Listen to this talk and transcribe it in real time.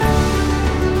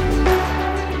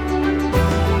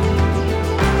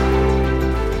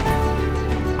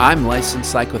I'm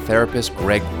licensed psychotherapist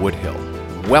Greg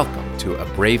Woodhill. Welcome to A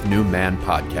Brave New Man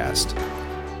podcast.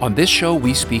 On this show,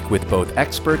 we speak with both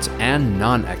experts and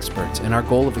non-experts in our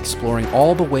goal of exploring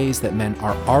all the ways that men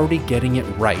are already getting it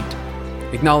right,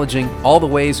 acknowledging all the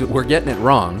ways that we're getting it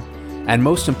wrong, and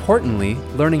most importantly,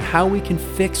 learning how we can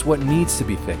fix what needs to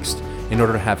be fixed in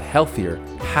order to have healthier,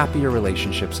 happier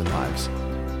relationships and lives.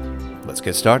 Let's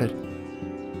get started.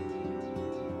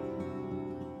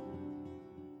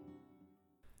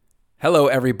 Hello,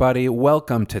 everybody.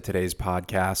 Welcome to today's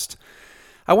podcast.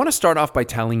 I want to start off by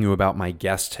telling you about my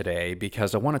guest today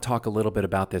because I want to talk a little bit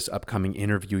about this upcoming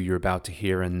interview you're about to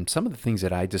hear and some of the things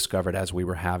that I discovered as we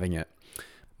were having it.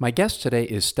 My guest today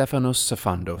is Stefanos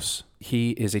Sifandos.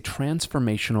 He is a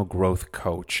transformational growth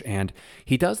coach, and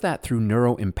he does that through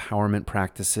neuro-empowerment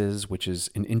practices, which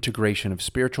is an integration of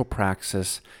spiritual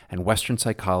praxis and Western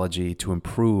psychology to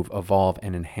improve, evolve,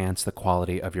 and enhance the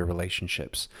quality of your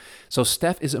relationships. So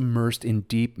Steph is immersed in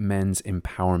deep men's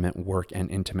empowerment work and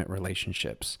intimate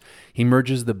relationships. He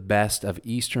merges the best of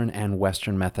Eastern and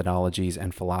Western methodologies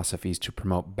and philosophies to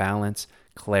promote balance,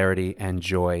 clarity, and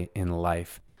joy in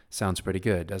life. Sounds pretty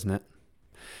good, doesn't it?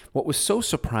 What was so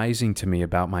surprising to me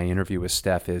about my interview with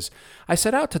Steph is I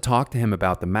set out to talk to him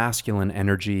about the masculine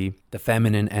energy, the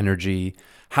feminine energy,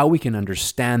 how we can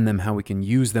understand them, how we can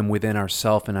use them within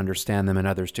ourselves and understand them in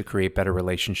others to create better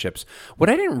relationships. What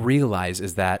I didn't realize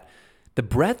is that the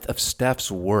breadth of Steph's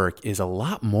work is a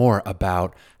lot more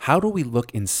about how do we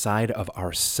look inside of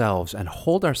ourselves and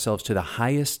hold ourselves to the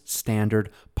highest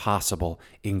standard possible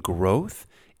in growth,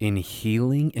 in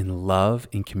healing, in love,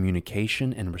 in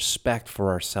communication, and respect for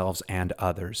ourselves and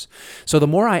others. So the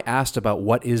more I asked about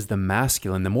what is the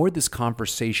masculine, the more this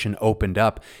conversation opened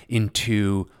up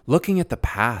into looking at the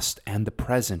past and the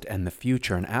present and the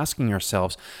future and asking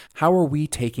ourselves, how are we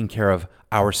taking care of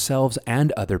ourselves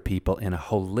and other people in a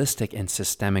holistic and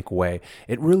systemic way?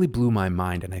 It really blew my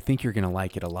mind, and I think you're going to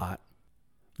like it a lot.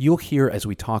 You'll hear as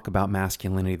we talk about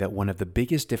masculinity that one of the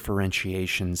biggest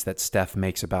differentiations that Steph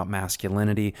makes about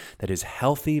masculinity that is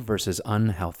healthy versus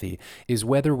unhealthy is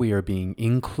whether we are being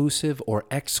inclusive or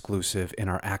exclusive in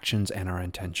our actions and our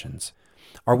intentions.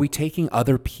 Are we taking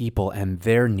other people and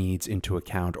their needs into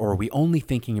account, or are we only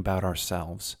thinking about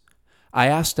ourselves? I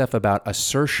asked Steph about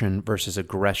assertion versus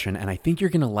aggression, and I think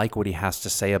you're going to like what he has to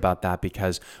say about that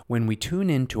because when we tune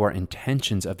into our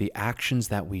intentions of the actions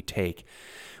that we take,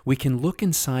 we can look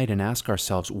inside and ask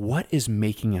ourselves, what is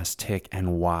making us tick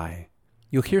and why?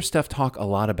 You'll hear Steph talk a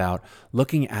lot about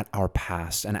looking at our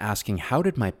past and asking, how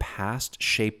did my past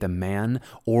shape the man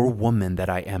or woman that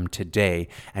I am today?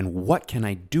 And what can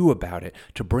I do about it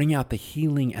to bring out the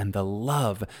healing and the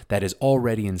love that is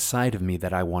already inside of me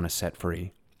that I want to set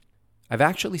free? I've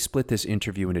actually split this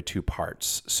interview into two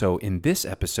parts. So in this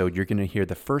episode, you're going to hear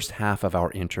the first half of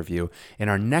our interview. In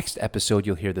our next episode,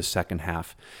 you'll hear the second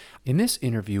half. In this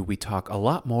interview, we talk a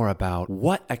lot more about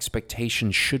what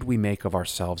expectations should we make of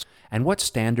ourselves and what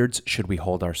standards should we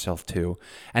hold ourselves to.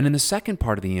 And in the second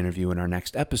part of the interview, in our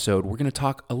next episode, we're going to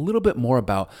talk a little bit more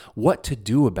about what to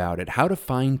do about it, how to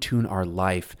fine-tune our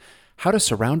life, how to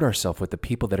surround ourselves with the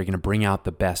people that are going to bring out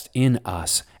the best in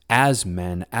us as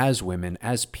men, as women,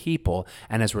 as people,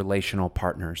 and as relational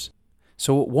partners.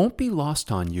 So it won't be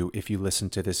lost on you if you listen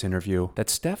to this interview that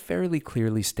Steph fairly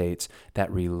clearly states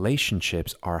that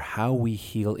relationships are how we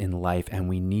heal in life, and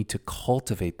we need to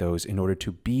cultivate those in order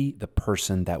to be the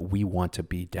person that we want to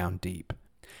be down deep.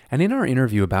 And in our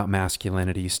interview about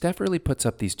masculinity, Steph really puts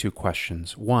up these two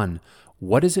questions. One,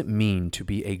 what does it mean to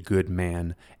be a good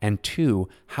man? And two,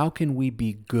 how can we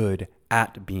be good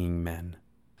at being men?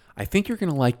 I think you're going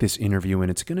to like this interview,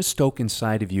 and it's going to stoke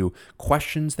inside of you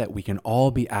questions that we can all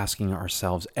be asking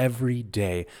ourselves every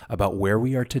day about where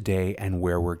we are today and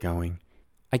where we're going.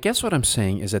 I guess what I'm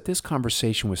saying is that this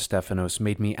conversation with Stefanos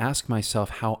made me ask myself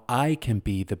how I can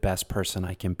be the best person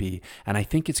I can be, and I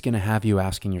think it's going to have you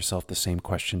asking yourself the same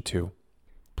question too.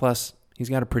 Plus, he's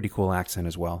got a pretty cool accent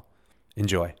as well.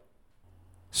 Enjoy.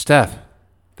 Steph,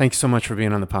 thanks so much for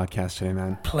being on the podcast today,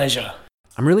 man. Pleasure.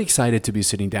 I'm really excited to be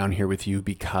sitting down here with you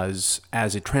because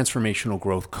as a transformational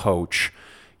growth coach,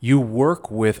 you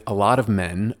work with a lot of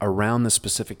men around the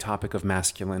specific topic of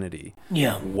masculinity.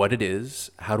 Yeah. What it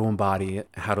is, how to embody it,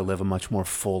 how to live a much more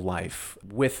full life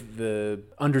with the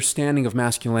understanding of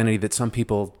masculinity that some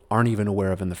people aren't even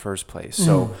aware of in the first place.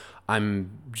 So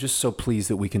I'm just so pleased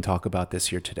that we can talk about this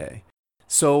here today.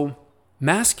 So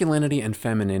masculinity and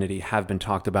femininity have been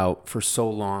talked about for so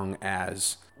long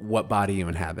as what body you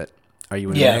inhabit. Are you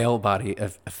in Yeah. a male body, a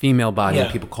female body, and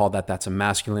Yeah. people call that's a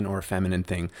masculine or a feminine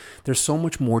thing. There's so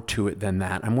much more to it than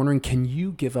that. I'm wondering, can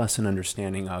you give us an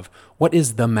understanding of what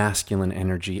is the masculine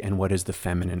energy and what is the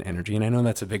feminine energy? And I know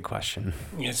that's a big question.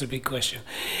 Yeah, it's a big question.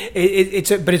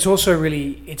 But it's also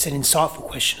really, it's an insightful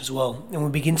question as well. And we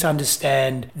begin to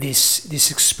understand this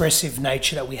expressive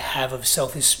nature that we have of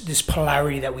self, this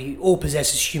polarity that we all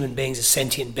possess as human beings, as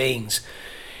sentient beings.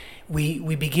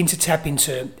 We begin to tap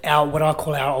into what I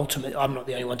call our ultimate, I'm not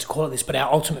the only one to call it this, but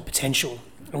our ultimate potential.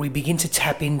 And we begin to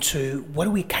tap into what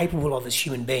are we capable of as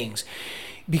human beings.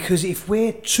 Because if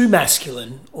we're too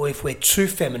masculine or if we're too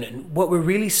feminine, what we're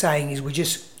really saying is we're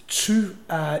just too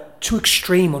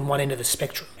extreme on one end of the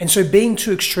spectrum. And so being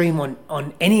too extreme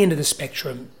on any end of the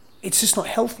spectrum, it's just not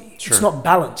healthy. Sure. It's not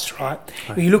balanced, right?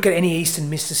 When you look at any Eastern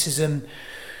mysticism,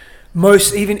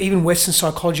 even Western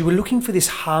psychology, we're looking for this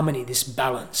harmony, this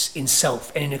balance in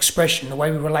self and in expression, the way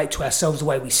we relate to ourselves, the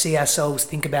way we see ourselves,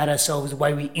 think about ourselves, the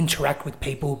way we interact with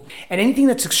people. And anything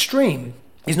that's extreme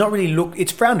is not really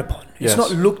it's frowned upon. It's Yes.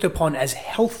 not looked upon as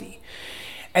healthy.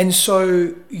 And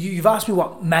so you've asked me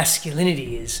what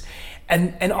masculinity is,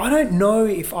 and I don't know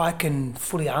if I can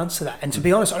fully answer that. And to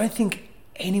be honest, I don't think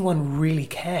anyone really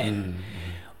can.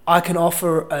 I can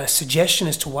offer a suggestion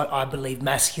as to what I believe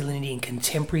masculinity in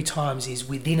contemporary times is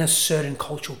within a certain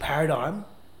cultural paradigm,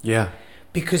 Yeah.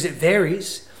 because it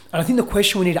varies. And I think the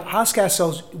question we need to ask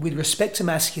ourselves with respect to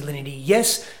masculinity,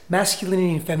 yes,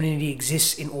 masculinity and femininity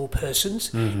exists in all persons.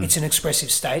 It's an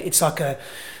expressive state. It's like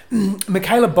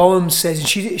Michaela Boehm says, and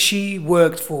she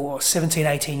worked for 17,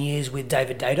 18 years with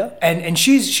David Data, and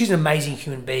she's an amazing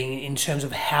human being in terms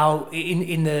of how,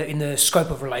 in the scope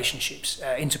of relationships,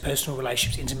 interpersonal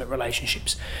relationships, intimate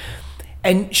relationships.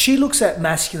 And she looks at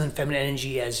masculine, feminine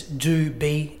energy as do,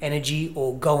 be energy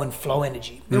or go and flow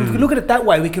energy. And if we look at it that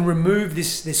way, we can remove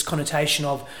this connotation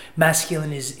of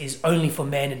masculine is only for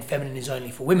men and feminine is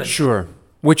only for women. Sure.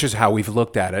 Which is how we've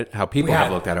looked at it, how people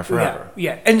have looked at it forever.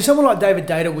 Yeah. And someone like David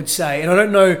Data would say, and I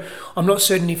don't know, I'm not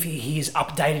certain if he has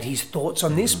updated his thoughts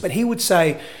on this, but he would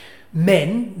say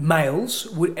males,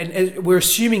 and we're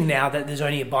assuming now that there's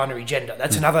only a binary gender.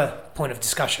 That's another point of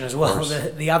discussion as well.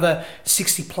 The other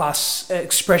 60 plus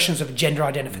expressions of gender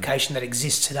identification that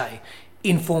exist today,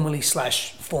 informally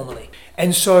 / formally.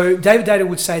 And so David Data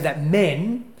would say that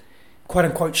men, quote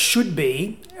unquote, should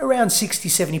be around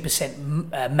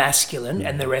 60-70% masculine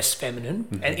and the rest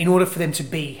feminine, and in order for them to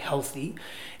be healthy,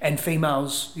 and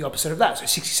females the opposite of that, so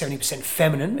 60-70%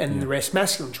 feminine and the rest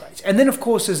masculine traits. And then of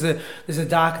course there's the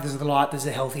dark, there's the light, there's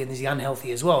the healthy, and there's the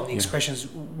unhealthy as well, and the expressions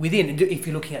within, if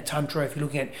you're looking at Tantra, if you're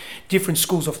looking at different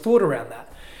schools of thought around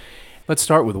that. Let's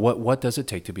start with what does it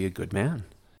take to be a good man?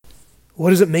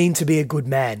 What does it mean to be a good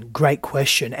man? Great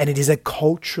question. And it is a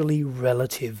culturally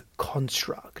relative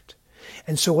construct.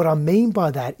 And so what I mean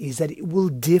by that is that it will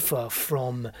differ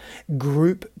from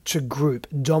group to group,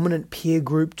 dominant peer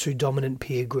group to dominant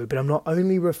peer group. And I'm not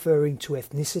only referring to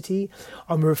ethnicity,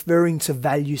 I'm referring to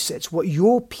value sets. What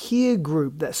your peer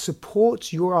group that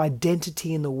supports your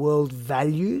identity in the world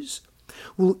values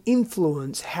will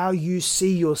influence how you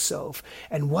see yourself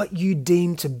and what you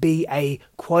deem to be a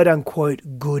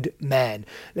quote-unquote good man.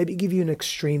 Let me give you an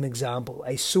extreme example.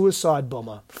 A suicide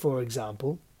bomber, for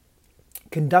example,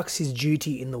 conducts his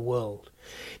duty in the world.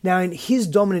 Now, in his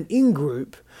dominant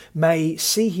in-group may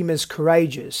see him as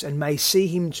courageous and may see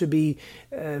him to be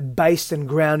based and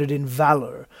grounded in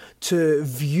valor, to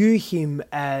view him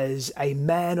as a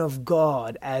man of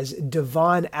God, as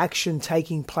divine action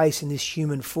taking place in this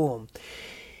human form.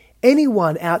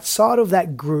 Anyone outside of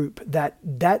that group,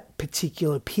 that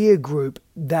particular peer group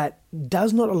that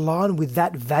does not align with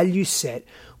that value set,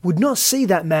 would not see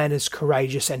that man as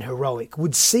courageous and heroic,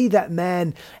 would see that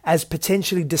man as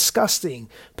potentially disgusting,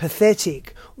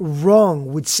 pathetic, wrong,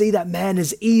 would see that man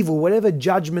as evil, whatever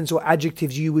judgments or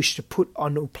adjectives you wish to put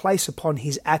on or place upon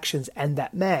his actions and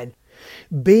that man.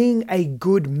 Being a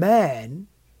good man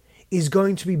is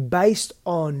going to be based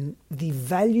on the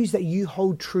values that you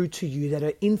hold true to you that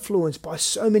are influenced by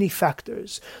so many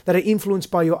factors, that are influenced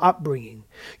by your upbringing,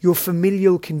 your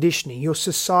familial conditioning, your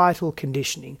societal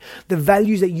conditioning, the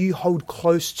values that you hold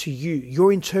close to you,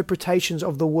 your interpretations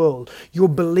of the world, your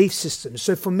belief systems.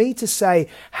 So for me to say,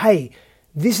 hey,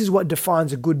 this is what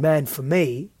defines a good man for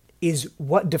me, is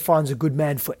what defines a good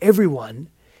man for everyone,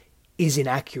 is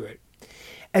inaccurate.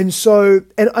 And so,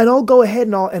 and I'll go ahead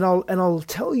and I'll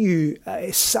tell you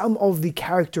some of the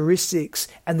characteristics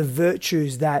and the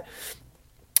virtues that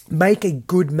make a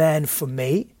good man for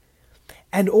me.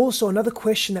 And also another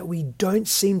question that we don't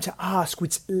seem to ask,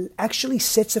 which actually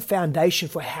sets a foundation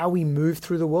for how we move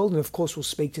through the world, and of course we'll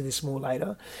speak to this more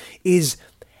later, is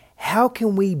how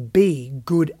can we be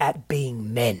good at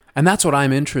being men? And that's what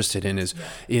I'm interested in is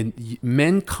in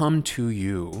men come to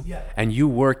you and you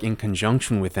work in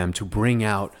conjunction with them to bring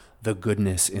out the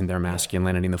goodness in their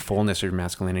masculinity, the fullness of your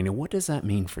masculinity. What does that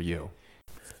mean for you?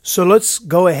 So let's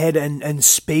go ahead and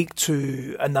speak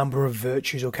to a number of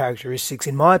virtues or characteristics,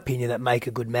 in my opinion, that make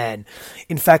a good man.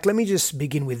 In fact, let me just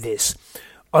begin with this.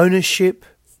 Ownership,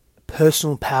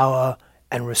 personal power,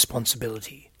 and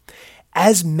responsibility.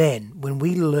 As men, when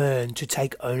we learn to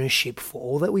take ownership for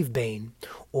all that we've been,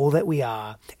 all that we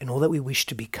are, and all that we wish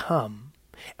to become,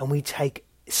 and we take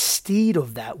steed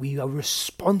of that, we are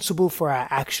responsible for our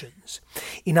actions.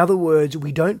 In other words,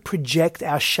 we don't project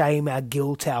our shame, our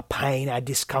guilt, our pain, our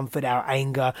discomfort, our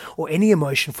anger, or any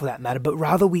emotion for that matter, but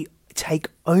rather we take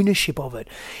ownership of it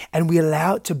and we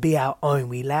allow it to be our own.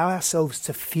 We allow ourselves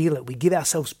to feel it. We give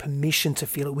ourselves permission to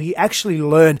feel it. We actually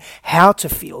learn how to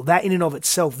feel. That in and of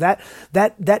itself, that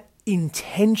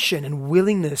intention and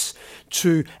willingness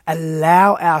to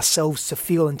allow ourselves to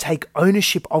feel and take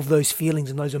ownership of those feelings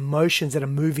and those emotions that are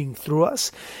moving through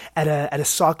us at a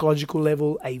psychological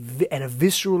level, and a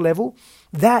visceral level,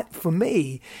 that for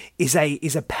me is a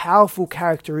powerful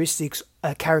characteristic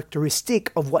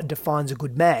of what defines a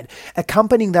good man.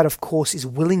 Accompanying that, of course, is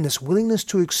willingness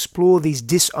to explore these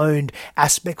disowned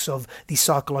aspects of the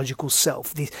psychological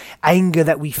self, this anger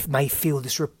that we may feel,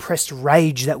 this repressed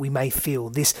rage that we may feel,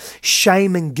 this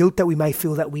shame and guilt that we may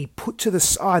feel that we put to the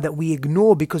side, that we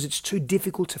ignore because it's too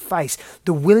difficult to face.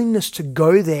 The willingness to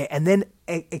go there and then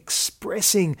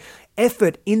expressing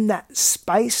effort in that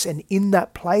space and in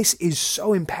that place is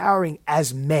so empowering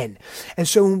as men. And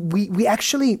so we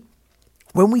actually,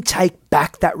 when we take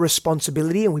back that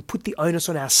responsibility and we put the onus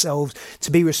on ourselves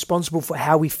to be responsible for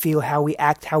how we feel, how we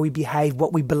act, how we behave,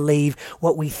 what we believe,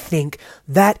 what we think,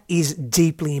 that is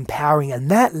deeply empowering. And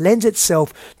that lends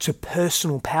itself to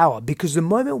personal power, because the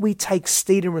moment we take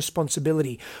steed and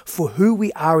responsibility for who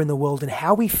we are in the world and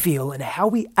how we feel and how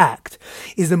we act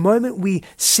is the moment we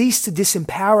cease to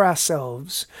disempower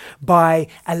ourselves by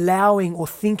allowing or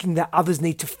thinking that others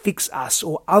need to fix us,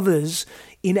 or others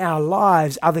in our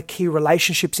lives, other key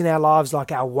relationships in our lives,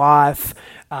 like our wife,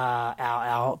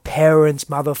 our parents,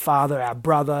 mother, father, our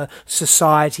brother,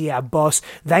 society, our boss.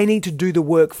 They need to do the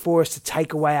work for us to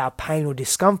take away our pain or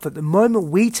discomfort. The moment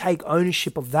we take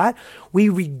ownership of that, we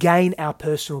regain our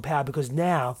personal power, because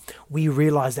now we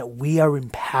realize that we are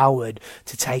empowered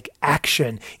to take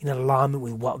action in alignment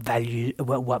with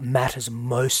what matters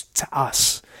most to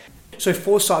us. So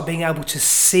foresight, being able to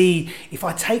see, if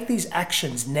I take these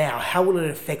actions now, how will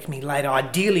it affect me later?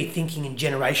 Ideally thinking in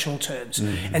generational terms.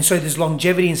 Mm-hmm. And so there's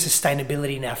longevity and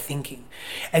sustainability in our thinking.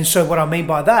 And so what I mean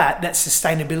by that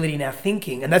sustainability in our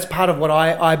thinking, and that's part of what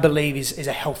I believe is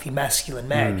a healthy masculine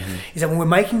man, is that when we're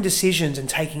making decisions and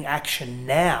taking action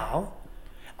now,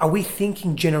 are we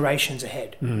thinking generations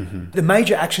ahead? Mm-hmm. The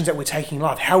major actions that we're taking in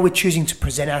life, how we're choosing to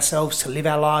present ourselves, to live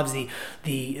our lives,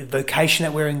 the vocation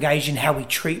that we're engaged in, how we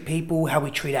treat people, how we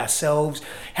treat ourselves,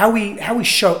 how we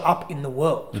show up in the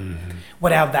world,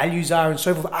 what our values are and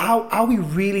so forth. Are we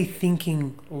really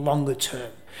thinking longer term?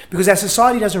 Because our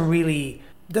society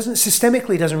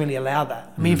systemically doesn't really allow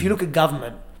that. I mean, if you look at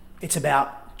government, it's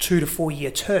about 2 to 4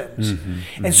 year terms.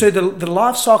 And so the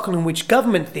life cycle in which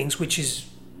government thinks, which is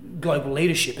global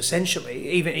leadership, essentially,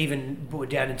 even brought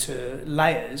down into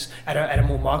layers at a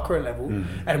more micro level,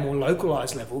 at a more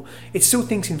localized level, it still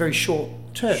thinks in very short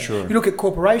terms. Sure. You look at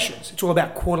corporations, it's all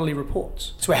about quarterly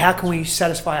reports. So how can we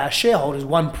satisfy our shareholders,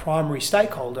 one primary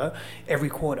stakeholder, every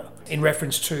quarter in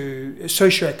reference to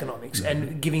socioeconomics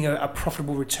and giving a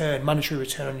profitable return, monetary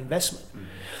return on investment.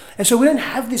 And so we don't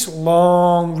have this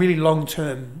really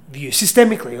long-term view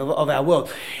systemically of our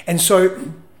world. And so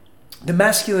the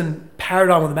masculine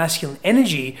paradigm, or the masculine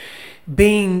energy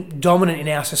being dominant in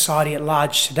our society at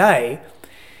large today,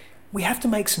 we have to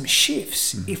make some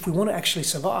shifts if we want to actually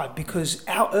survive, because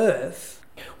our earth,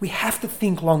 we have to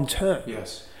think long term.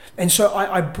 Yes. And so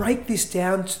I break this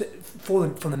down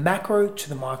from the macro to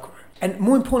the micro. And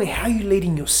more importantly, how are you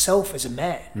leading yourself as a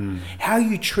man? How are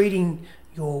you treating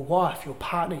your wife, your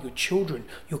partner, your children,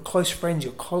 your close friends,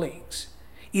 your colleagues?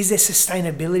 Is there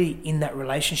sustainability in that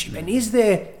relationship? And is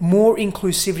there more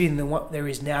inclusivity than what there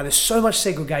is now? There's so much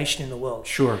segregation in the world.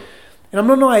 Sure. And I'm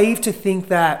not naive to think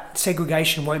that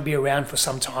segregation won't be around for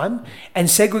some time. And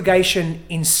segregation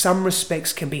in some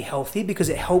respects can be healthy, because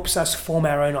it helps us form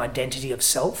our own identity of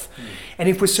self. And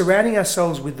if we're surrounding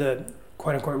ourselves with the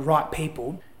quote unquote right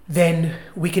people, then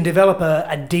we can develop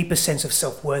a deeper sense of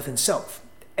self-worth and self.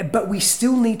 But we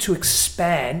still need to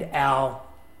expand our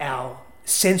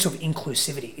sense of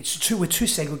inclusivity. We're too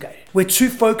segregated. We're too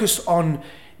focused on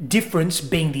difference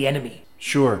being the enemy.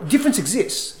 Sure. Difference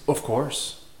exists, Of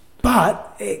course.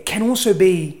 but it can also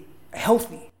be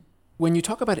healthy. When you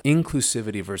talk about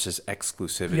inclusivity versus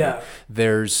exclusivity, Yeah.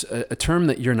 there's a term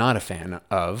that you're not a fan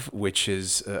of, which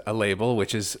is a label,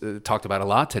 which is talked about a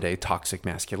lot today, toxic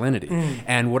masculinity.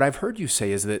 And what I've heard you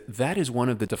say is that that is one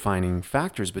of the defining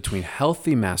factors between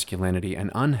healthy masculinity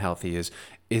and unhealthy is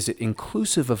it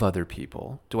inclusive of other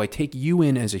people? Do I take you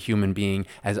in as a human being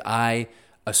as I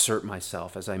assert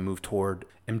myself, as I move toward,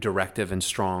 am directive and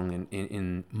strong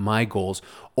in my goals?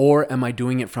 Or am I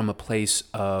doing it from a place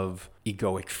of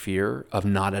egoic fear, of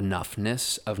not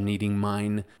enoughness, of needing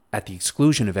mine at the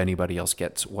exclusion of anybody else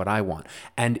gets what I want?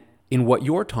 And in what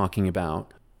you're talking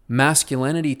about,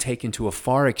 masculinity taken to a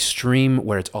far extreme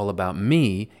where it's all about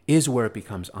me is where it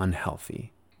becomes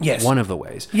unhealthy. Yes. One of the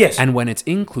ways. Yes. And when it's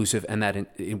inclusive, and that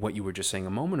in what you were just saying a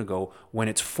moment ago, when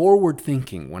it's forward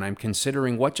thinking, when I'm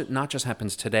considering what not just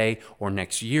happens today or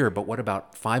next year, but what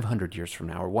about 500 years from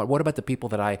now? Or what about the people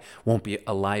that I won't be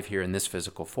alive here in this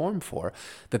physical form for?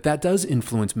 That does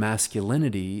influence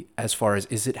masculinity as far as,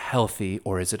 is it healthy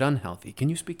or is it unhealthy? Can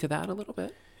you speak to that a little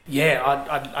bit? Yeah,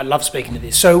 I love speaking to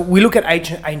this. So we look at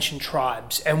ancient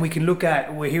tribes, and we can look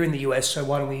at, we're here in the US, so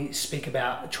why don't we speak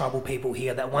about tribal people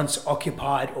here that once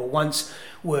occupied or once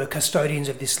were custodians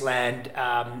of this land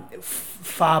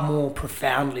far more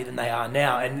profoundly than they are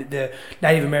now, and the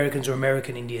Native Americans or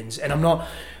American Indians. And I'm not,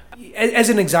 as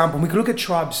an example, we can look at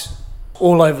tribes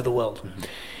all over the world.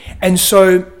 And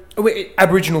so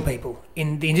Aboriginal people,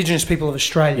 in the indigenous people of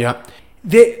Australia,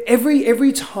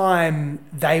 every time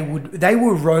they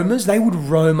were roamers, they would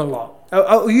roam a lot.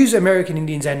 I'll use American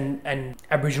Indians and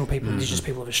Aboriginal people, indigenous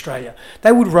people of Australia.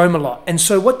 They would roam a lot. And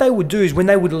so what they would do is when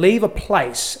they would leave a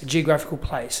place, a geographical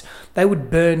place, they would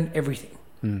burn everything.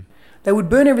 They would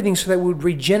burn everything so they would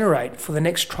regenerate for the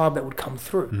next tribe that would come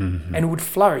through. And it would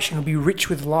flourish and it would be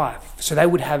rich with life. So they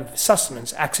would have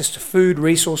sustenance, access to food,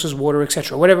 resources, water,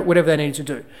 etc., whatever they needed to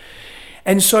do.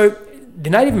 And so the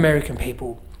Native American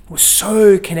people were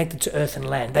so connected to earth and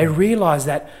land. They realized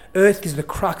that earth is the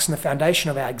crux and the foundation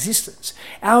of our existence.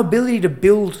 Our ability to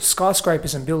build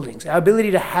skyscrapers and buildings, our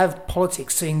ability to have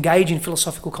politics, to engage in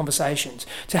philosophical conversations,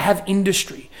 to have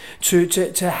industry, to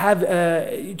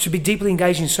be deeply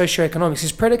engaged in socioeconomics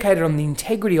is predicated on the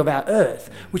integrity of our earth,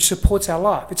 which supports our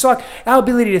life. It's like our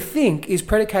ability to think is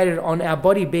predicated on our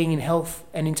body being in health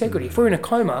and integrity. If we're in a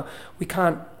coma, we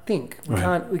can't think. We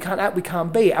can't act, we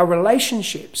can't be. Our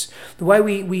relationships, the way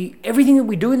we everything that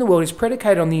we do in the world is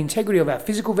predicated on the integrity of our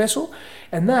physical vessel,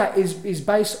 and that is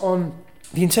based on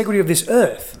the integrity of this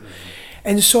earth.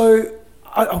 And so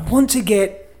I want to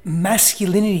get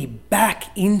masculinity back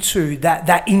into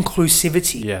that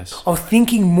inclusivity of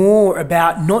thinking more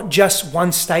about not just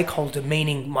one stakeholder,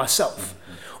 meaning myself,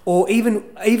 or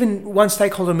even one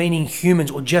stakeholder meaning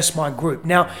humans or just my group.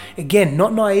 Now, again,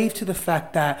 not naive to the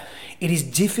fact that it is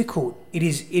difficult. It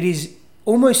is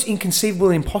almost inconceivable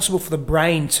and impossible for the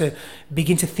brain to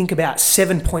begin to think about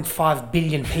 7.5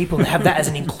 billion people and have that as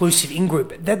an inclusive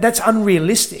in-group. That's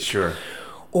unrealistic. Sure.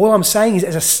 All I'm saying is,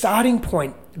 as a starting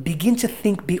point, begin to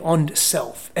think beyond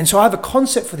self. And so I have a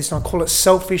concept for this, and I call it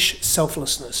selfish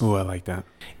selflessness. Oh, I like that.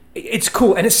 It's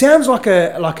cool, and it sounds like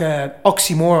a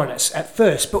oxymoron at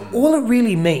first, but all it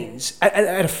really means,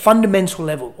 at a fundamental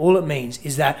level, all it means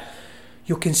is that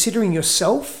you're considering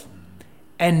yourself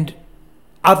and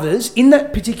others in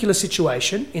that particular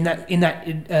situation, in that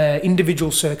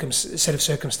individual set of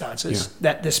circumstances,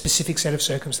 that the specific set of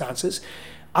circumstances,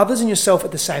 others and yourself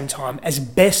at the same time, as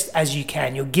best as you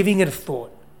can. You're giving it a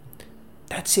thought.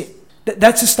 That's it.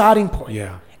 That's a starting point.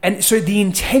 Yeah. And so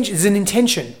there's an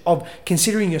intention of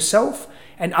considering yourself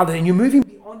and others, and you're moving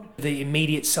beyond the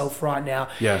immediate self right now.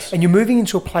 Yes. And you're moving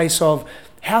into a place of,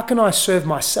 how can I serve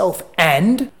myself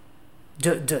and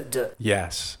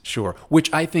Yes, sure.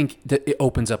 Which I think that it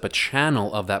opens up a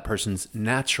channel of that person's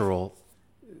natural,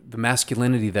 the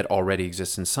masculinity that already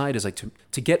exists inside is like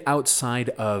to get outside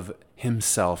of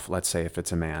himself, let's say if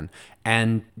it's a man,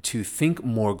 and to think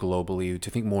more globally, to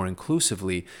think more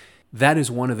inclusively. That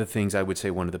is one of the things I would say,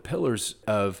 one of the pillars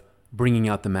of bringing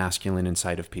out the masculine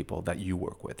inside of people that you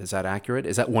work with. Is that accurate?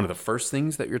 Is that one of the first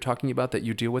things that you're talking about that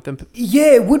you deal with them?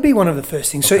 Yeah, it would be one of the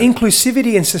first things. Okay. So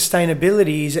inclusivity and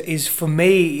sustainability is for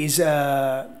me,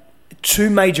 two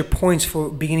major points for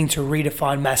beginning to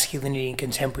redefine masculinity in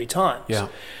contemporary times. Yeah.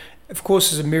 Of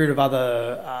course, there's a myriad of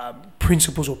other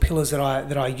principles or pillars that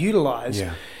I utilize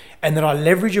and that I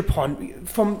leverage upon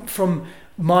from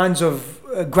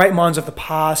great minds of the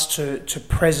past to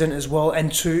present as well,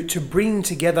 and to bring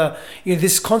together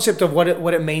this concept of what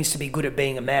it means to be good at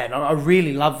being a man. I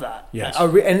really love that. Yes.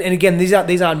 And again, these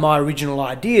aren't my original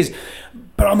ideas,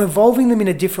 but I'm evolving them in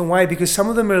a different way because some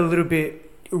of them are a little bit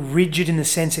rigid in the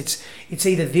sense it's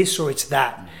either this or it's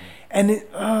that. And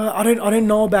I don't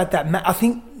know about that. I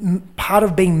think part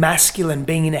of being masculine,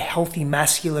 being in a healthy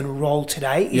masculine role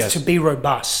today, is to be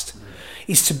robust,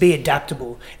 is to be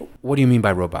adaptable. What do you mean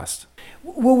by robust?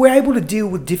 Well, we're able to deal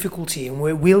with difficulty, and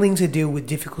we're willing to deal with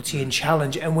difficulty and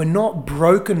challenge, and we're not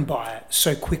broken by it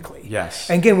so quickly. Yes.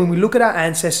 And again, when we look at our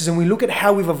ancestors and we look at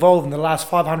how we've evolved in the last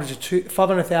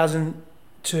 500,000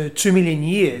 to 2 million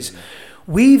years,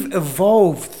 we've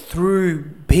evolved through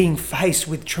being faced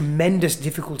with tremendous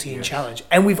difficulty and challenge,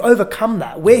 and we've overcome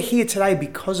that. We're here today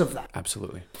because of that.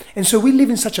 Absolutely. And so we live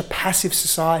in such a passive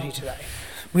society today.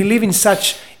 We live in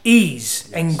such ease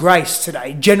and grace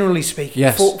today, generally speaking,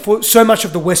 for so much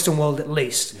of the Western world at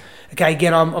least. Okay,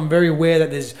 again, I'm very aware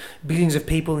that there's billions of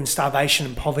people in starvation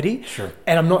and poverty. Sure.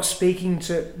 And I'm not speaking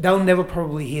to... They'll never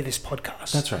probably hear this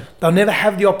podcast. That's right. They'll never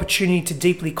have the opportunity to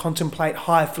deeply contemplate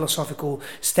high philosophical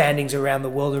standings around the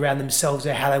world, around themselves,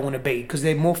 or how they want to be, because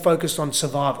they're more focused on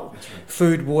survival,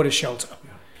 food, water, shelter.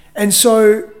 Yeah. And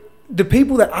so the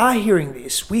people that are hearing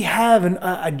this, we have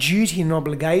a duty and an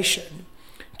obligation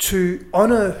to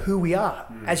honour who we are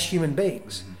as human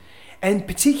beings. And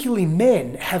particularly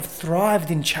men have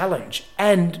thrived in challenge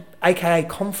and aka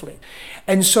conflict.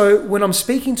 And so when I'm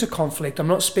speaking to conflict, I'm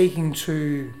not speaking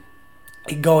to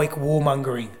egoic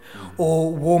warmongering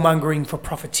or warmongering for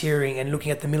profiteering and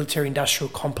looking at the military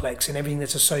industrial complex and everything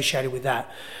that's associated with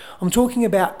that. I'm talking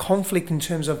about conflict in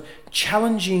terms of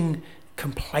challenging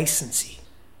complacency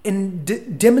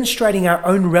and demonstrating our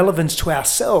own relevance to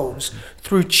ourselves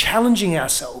through challenging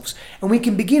ourselves. And we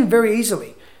can begin very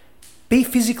easily. Be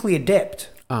physically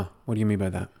adept. What do you mean by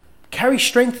that? Carry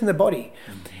strength in the body.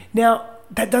 Now,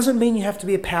 that doesn't mean you have to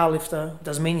be a powerlifter. It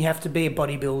doesn't mean you have to be a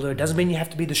bodybuilder. It doesn't mean you have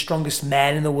to be the strongest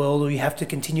man in the world, or you have to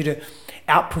continue to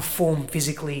outperform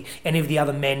physically any of the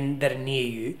other men that are near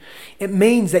you. It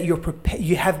means that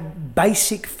you have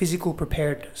basic physical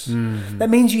preparedness. That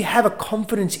means you have a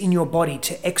confidence in your body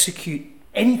to execute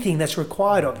anything that's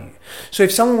required of you. So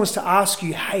if someone was to ask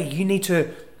you, hey, you need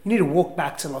to walk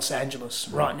back to Los Angeles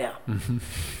right now.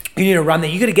 You need to run there.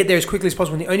 You got to get there as quickly as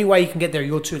possible. And the only way you can get there are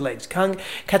your two legs. Can't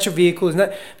catch a vehicle.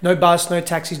 There's no bus, no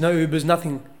taxis, no Ubers,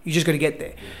 nothing. You just got to get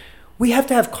there. We have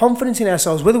to have confidence in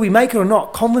ourselves, whether we make it or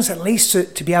not. Confidence at least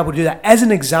to be able to do that. As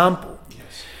an example.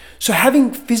 Yes. So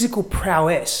having physical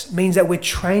prowess means that we're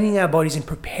training our bodies and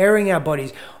preparing our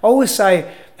bodies. I always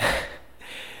say,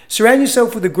 surround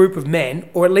yourself with a group of men,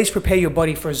 or at least prepare your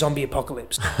body for a zombie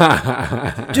apocalypse.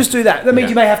 Just do that. That means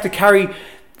you may have to carry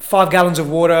 5 gallons of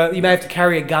water. You may have to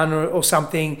carry a gun or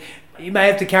something. You may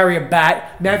have to carry a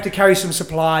bat. You may have to carry some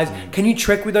supplies. Can you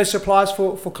trek with those supplies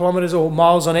for kilometers or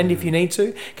miles on end if you need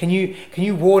to? Can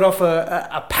you ward off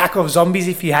a pack of zombies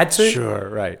if you had to? Sure,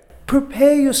 right.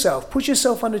 Prepare yourself. Put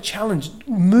yourself under challenge.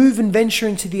 Move and venture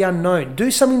into the unknown.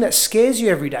 Do something that scares you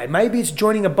every day. Maybe it's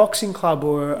joining a boxing club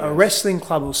or a wrestling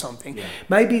club or something. Yeah.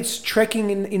 Maybe it's trekking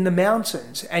in the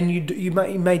mountains, and you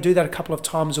may do that a couple of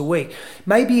times a week.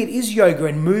 Maybe it is yoga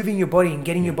and moving your body and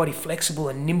getting your body flexible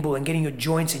and nimble and getting your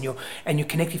joints and your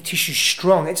connective tissue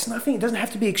strong. It's nothing. It doesn't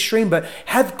have to be extreme, but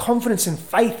have confidence and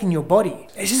faith in your body.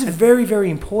 This is very, very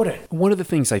important. One of the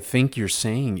things I think you're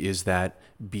saying is that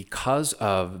because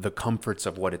of the comforts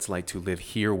of what it's like to live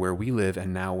here where we live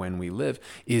and now when we live,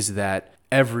 is that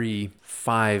every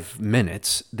 5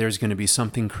 minutes there's going to be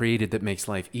something created that makes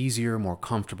life easier, more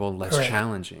comfortable, less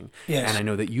challenging. Yes. And I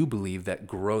know that you believe that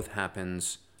growth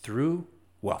happens through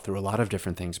a lot of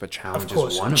different things, but challenge of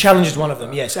course. is one of them. Challenge is one of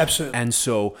them, yes, absolutely. And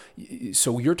so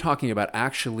you're talking about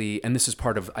actually, and this is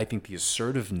part of, I think, the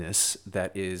assertiveness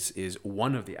that is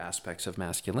one of the aspects of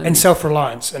masculinity. And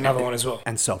self-reliance, another one as well.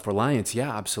 And self-reliance,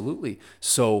 yeah, absolutely.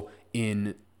 So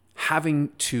in having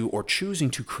to or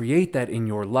choosing to create that in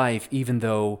your life, even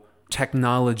though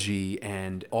technology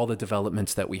and all the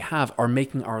developments that we have are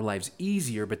making our lives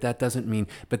easier, but that doesn't mean,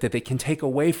 but that they can take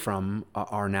away from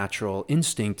our natural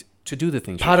instinct to do the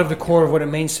things. Part of the core of what it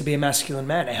means to be a masculine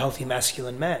man, a healthy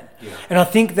masculine man. Yeah. And I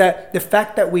think that the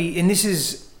fact that and this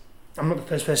is, I'm not the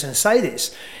first person to say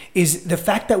this, is the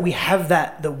fact that we have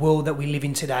the world that we live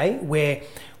in today, where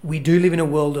we do live in a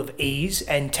world of ease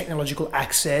and technological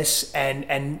access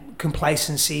and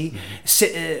complacency.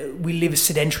 We live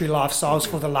sedentary lifestyles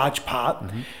for the large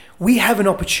part. we have an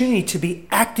opportunity to be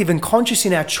active and conscious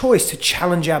in our choice to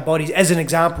challenge our bodies, as an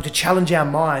example, to challenge our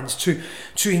minds, to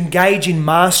engage in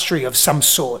mastery of some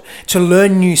sort, to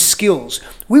learn new skills.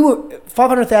 We were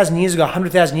 500,000 years ago,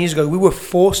 100,000 years ago, we were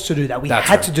forced to do that. We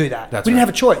had to do that. We didn't have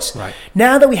a choice. Right.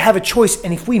 Now that we have a choice,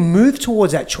 and if we move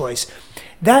towards that choice,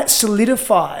 that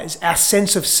solidifies our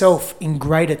sense of self in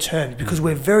greater terms, because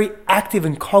we're very active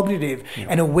and cognitive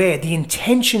and aware. The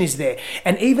intention is there.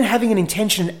 And even having an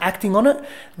intention and acting on it,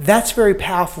 that's very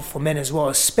powerful for men as well,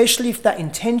 especially if that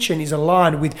intention is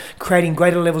aligned with creating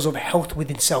greater levels of health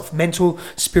within self, mental,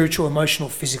 spiritual, emotional,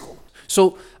 physical.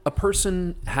 So a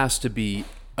person has to be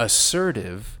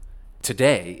assertive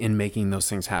today in making those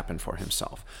things happen for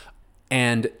himself.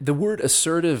 And the word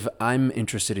assertive, I'm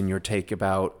interested in your take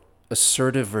about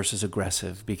assertive versus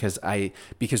aggressive, because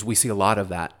we see a lot of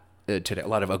that today, a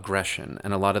lot of aggression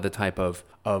and a lot of the type of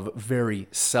very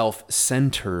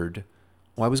self-centered,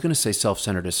 well, I was going to say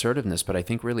self-centered assertiveness, but I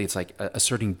think really it's like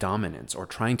asserting dominance or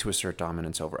trying to assert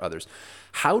dominance over others.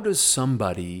 How does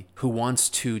somebody who wants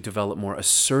to develop more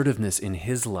assertiveness in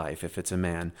his life, if it's a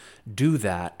man, do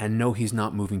that and know he's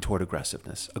not moving toward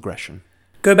aggression?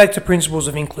 Go back to principles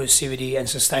of inclusivity and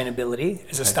sustainability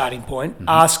as a starting point. Mm-hmm.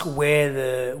 Ask where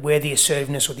the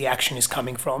assertiveness or the action is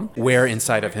coming from. Where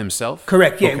inside of himself?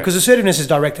 Correct, yeah, because assertiveness is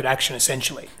directed action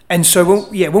essentially. And so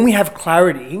when we have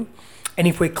clarity, and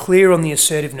if we're clear on the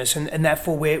assertiveness and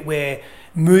therefore we're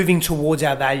moving towards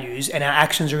our values and our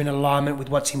actions are in alignment with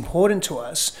what's important to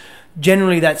us,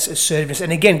 generally that's assertiveness.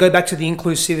 And again, go back to the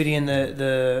inclusivity and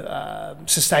the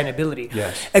sustainability.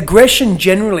 Yes. Aggression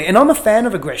generally, and I'm a fan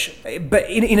of aggression, but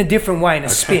in a different way, in a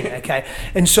spin, okay?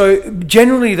 And so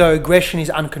generally though, aggression is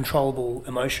uncontrollable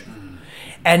emotion.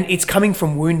 And it's coming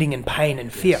from wounding and pain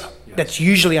and fear. Yes. That's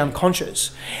usually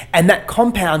unconscious. And that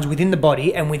compounds within the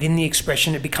body and within the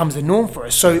expression, it becomes the norm for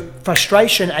us. So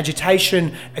frustration,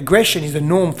 agitation, aggression is the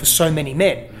norm for so many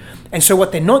men. And so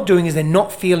what they're not doing is they're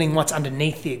not feeling what's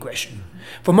underneath the aggression.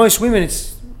 For most women,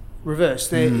 it's reverse.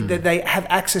 They have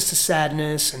access to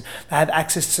sadness and they have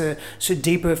access to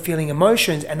deeper feeling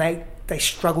emotions, and they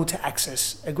struggle to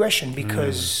access aggression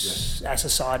because our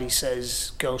society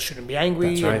says girls shouldn't be angry.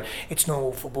 That's right. And it's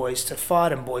normal for boys to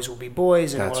fight and boys will be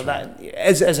boys and all of that,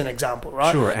 as an example,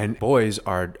 right? Sure, and boys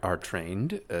are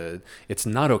trained. It's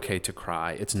not okay to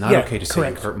cry. It's not okay to say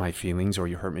you hurt my feelings or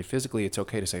you hurt me physically. It's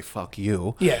okay to say fuck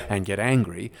you and get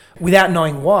angry. Without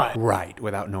knowing why. Right,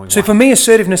 without knowing why. So for me,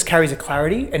 assertiveness carries a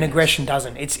clarity and aggression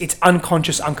doesn't. It's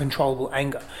unconscious, uncontrollable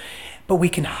anger. But we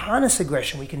can harness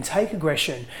aggression, we can take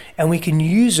aggression and we can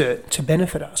use it to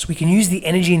benefit us. We can use the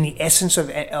energy and the essence of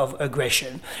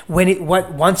aggression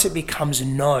once it becomes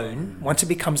known, once it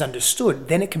becomes understood,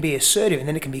 then it can be assertive and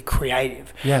then it can be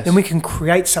creative. Yes. Then we can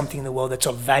create something in the world that's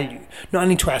of value, not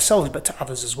only to ourselves but to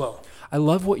others as well. I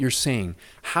love what you're saying.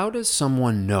 How does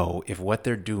someone know if what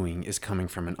they're doing is coming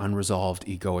from an unresolved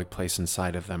egoic place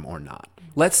inside of them or not?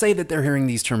 Let's say that they're hearing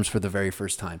these terms for the very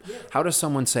first time. How does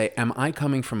someone say, am I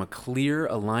coming from a clear,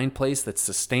 aligned place that's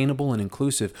sustainable and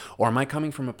inclusive, or am I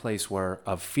coming from a place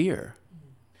of fear?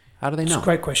 How do they know? It's a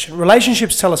great question.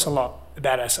 Relationships tell us a lot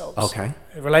about ourselves. Okay.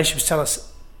 Relationships tell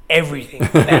us everything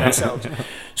about ourselves.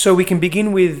 So we can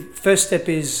begin with, first step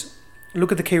is,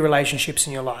 look at the key relationships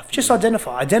in your life. Just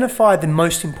identify the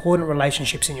most important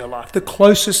relationships in your life, the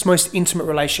closest, most intimate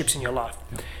relationships in your life.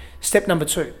 Step number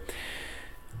 2,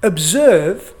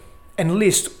 observe and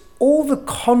list all the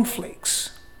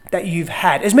conflicts that you've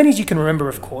had, as many as you can remember,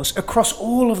 of course, across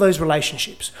all of those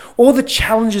relationships, all the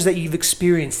challenges that you've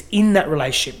experienced in that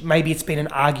relationship. Maybe it's been an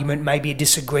argument, maybe a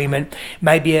disagreement,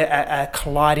 maybe a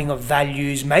colliding of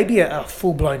values, maybe a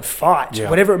full-blown fight,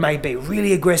 whatever it may be,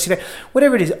 really aggressive,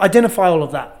 whatever it is, identify all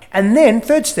of that. And then,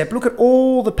 third step, look at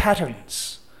all the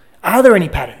patterns. Are there any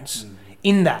patterns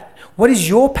in that? What is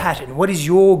your pattern? What is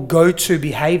your go-to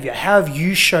behavior? How have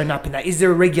you shown up in that? Is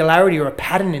there a regularity or a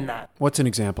pattern in that? What's an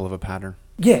example of a pattern?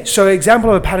 Yeah, so an example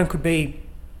of a pattern could be,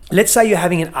 let's say you're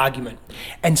having an argument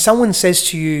and someone says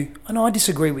to you, oh no, I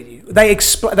disagree with you. They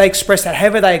express that,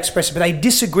 however they express it, but they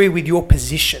disagree with your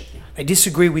position. They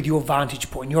disagree with your vantage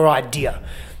point, your idea.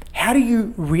 How do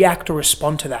you react or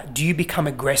respond to that? Do you become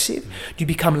aggressive? Do you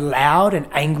become loud and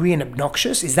angry and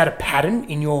obnoxious? Is that a pattern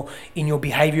in your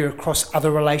behavior across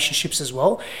other relationships as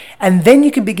well? And then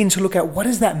you can begin to look at, what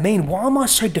does that mean? Why am I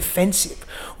so defensive?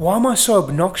 Why am I so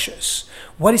obnoxious?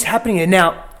 What is happening here?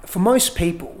 Now, for most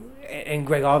people, and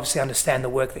Greg, I obviously understand the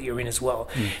work that you're in as well.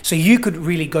 So you could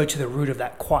really go to the root of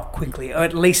that quite quickly, or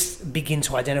at least begin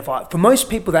to identify it. For most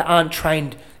people that aren't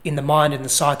trained in the mind and the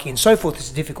psyche and so forth, it's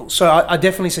difficult. So I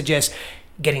definitely suggest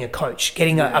getting a coach,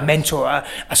 getting a mentor,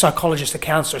 a psychologist, a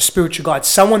counselor, a spiritual guide,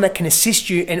 someone that can assist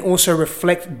you and also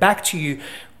reflect back to you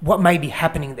what may be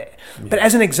happening there. But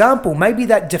as an example, maybe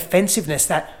that defensiveness,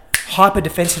 that hyper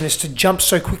defensiveness to jump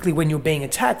so quickly when you're being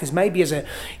attacked is maybe as a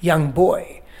young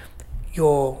boy,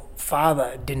 your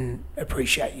father didn't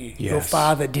appreciate you. Yes. Your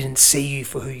father didn't see you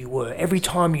for who you were. Every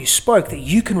time you spoke that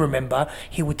you can remember,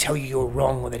 he would tell you you're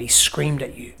wrong or that he screamed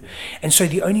at you. And so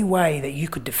the only way that you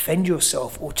could defend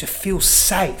yourself or to feel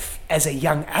safe as a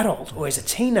young adult or as a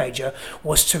teenager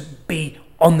was to be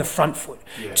on the front foot.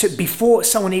 Yes. Before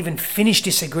someone even finished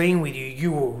disagreeing with you,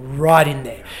 you were right in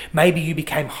there. Maybe you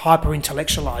became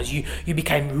hyper-intellectualized. You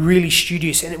became really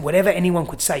studious, and whatever anyone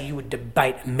could say, you would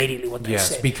debate immediately what they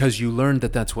said. Yes, because you learned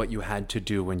that that's what you had to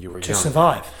do when you were young. To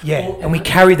survive, and we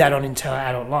carry that on into our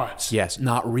adult lives. Yes,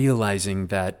 not realizing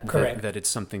that it's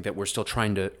something that we're still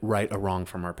trying to right a wrong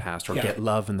from our past or get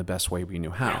love in the best way we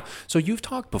knew how. Yeah. So you've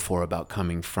talked before about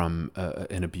coming from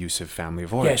an abusive family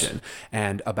of origin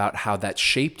and about how that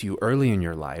shaped you early in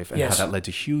your life and how that led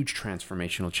to huge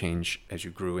transformational change as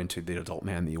you grew into the adult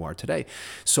man that you are today.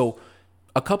 So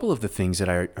a couple of the things that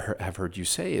I have heard you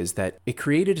say is that it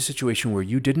created a situation where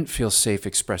you didn't feel safe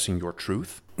expressing your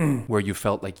truth, where you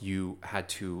felt like you had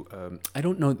to, I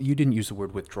don't know, you didn't use the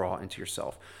word withdraw into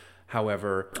yourself.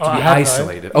 However, to be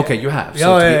isolated. Okay, you have.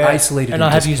 So to be isolated and I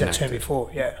have used that term before,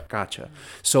 Gotcha.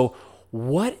 So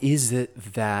what is it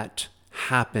that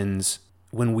happens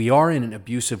when we are in an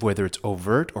abusive, whether it's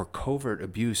overt or covert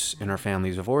abuse in our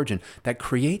families of origin, that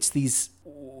creates these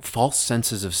false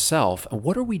senses of self? And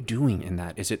what are we doing in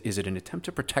that? Is it an attempt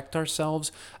to protect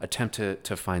ourselves, attempt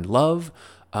to find love?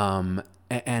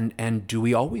 And do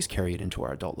we always carry it into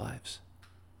our adult lives?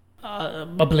 I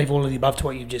believe all of the above to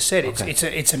what you've just said.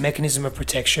 It's a mechanism of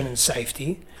protection and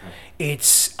safety.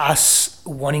 It's us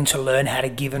wanting to learn how to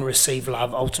give and receive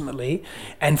love ultimately.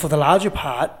 And for the larger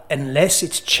part, unless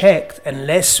it's checked,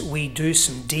 unless we do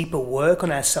some deeper work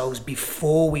on ourselves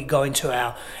before we go into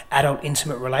our adult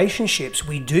intimate relationships,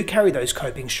 we do carry those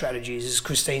coping strategies. As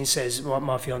Christine says,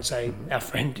 my fiance, our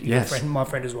friend, your friend, my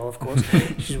friend as well, of course,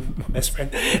 she's my best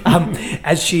friend.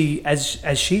 As she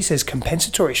says,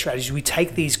 compensatory strategies. We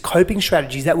take these coping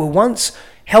strategies that were once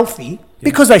healthy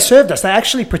because they served us. They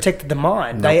actually protected the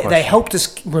mind. They helped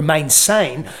us remain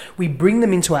sane. We bring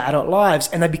them into our adult lives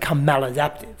and they become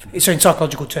maladaptive. So in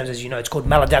psychological terms, as you know, it's called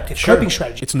maladaptive coping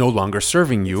strategy. It's no longer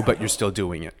serving you, but you're still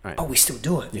doing it. Right? But we still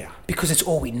do it because it's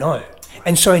all we know.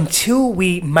 And so until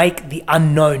we make the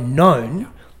unknown known,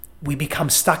 we become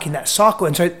stuck in that cycle.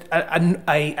 And so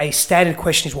a standard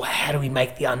question is, well, how do we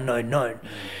make the unknown known?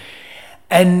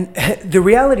 And the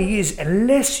reality is,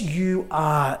 unless you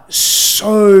are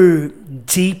so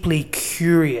deeply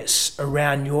curious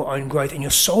around your own growth and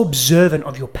you're so observant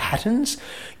of your patterns,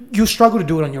 you'll struggle to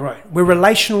do it on your own. We're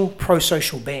relational,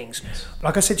 pro-social beings.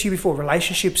 Like I said to you before,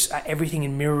 relationships are everything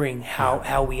in mirroring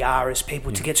how we are as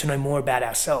people to get to know more about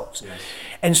ourselves.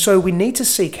 And so we need to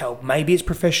seek help. Maybe it's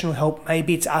professional help.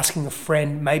 Maybe it's asking a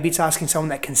friend. Maybe it's asking someone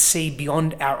that can see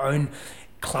beyond our own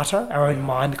clutter, our own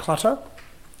mind clutter.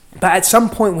 But at some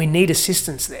point, we need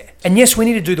assistance there. And yes, we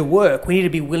need to do the work. We need to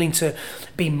be willing to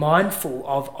be mindful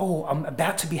of, I'm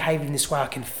about to behave in this way. I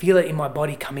can feel it in my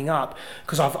body coming up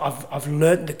because I've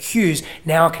learned the cues.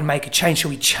 Now I can make a change. So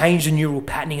we change the neural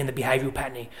patterning and the behavioral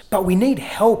patterning. But we need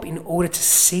help in order to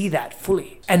see that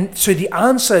fully. And so the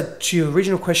answer to your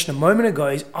original question a moment ago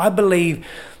is, I believe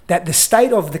that the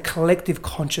state of the collective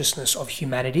consciousness of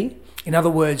humanity, in other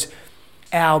words,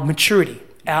 our maturity,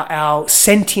 our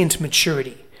sentient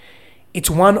maturity, it's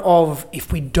one of,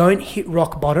 if we don't hit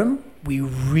rock bottom, we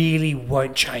really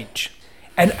won't change.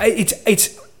 And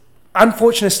it's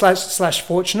unfortunate slash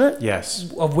fortunate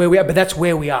of where we are, but that's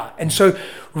where we are. And so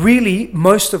really,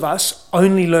 most of us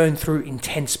only learn through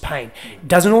intense pain. It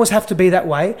doesn't always have to be that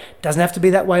way. It doesn't have to be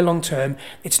that way long term.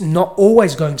 It's not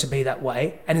always going to be that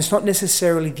way. And it's not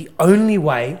necessarily the only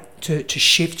way to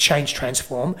shift, change,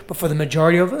 transform. But for the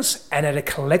majority of us, and at a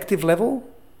collective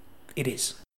level, it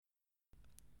is.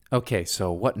 Okay,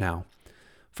 so what now?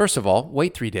 First of all,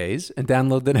 wait 3 days and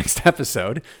download the next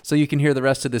episode so you can hear the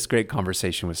rest of this great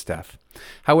conversation with Steph.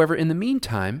 However, in the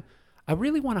meantime, I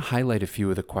really want to highlight a few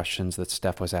of the questions that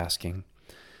Steph was asking.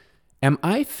 Am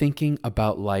I thinking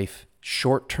about life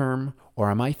short term, or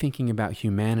am I thinking about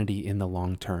humanity in the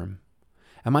long term?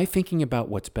 Am I thinking about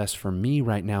what's best for me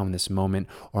right now in this moment,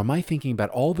 or am I thinking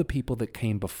about all the people that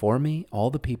came before me,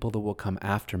 all the people that will come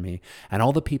after me, and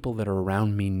all the people that are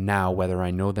around me now, whether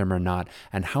I know them or not,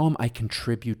 and how am I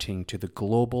contributing to the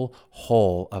global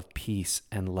whole of peace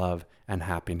and love and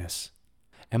happiness?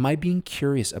 Am I being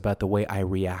curious about the way I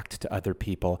react to other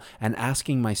people and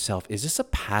asking myself, is this a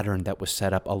pattern that was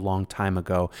set up a long time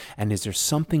ago, and is there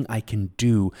something I can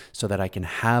do so that I can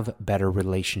have better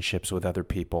relationships with other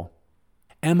people?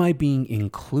 Am I being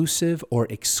inclusive or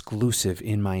exclusive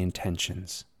in my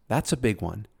intentions? That's a big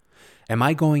one. Am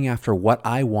I going after what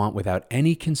I want without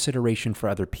any consideration for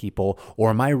other people,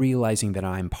 or am I realizing that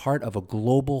I'm part of a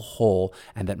global whole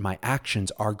and that my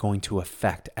actions are going to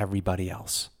affect everybody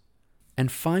else?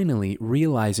 And finally,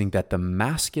 realizing that the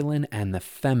masculine and the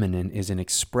feminine is an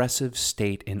expressive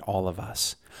state in all of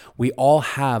us. We all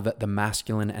have the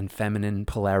masculine and feminine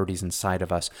polarities inside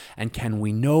of us, and can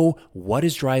we know what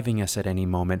is driving us at any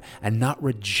moment and not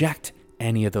reject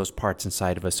any of those parts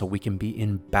inside of us so we can be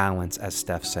in balance, as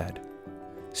Steph said.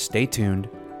 Stay tuned,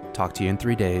 talk to you in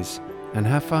 3 days, and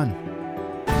have fun.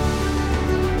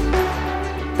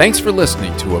 Thanks for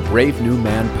listening to A Brave New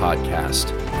Man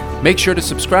podcast. Make sure to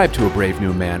subscribe to A Brave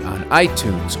New Man on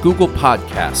iTunes, Google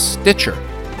Podcasts, Stitcher,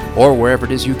 or wherever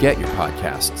it is you get your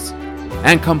podcasts.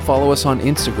 And come follow us on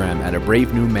Instagram at A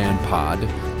Brave New Man Pod.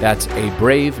 That's A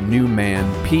Brave New Man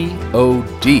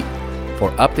POD for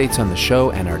updates on the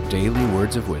show and our daily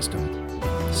words of wisdom.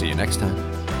 See you next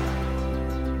time.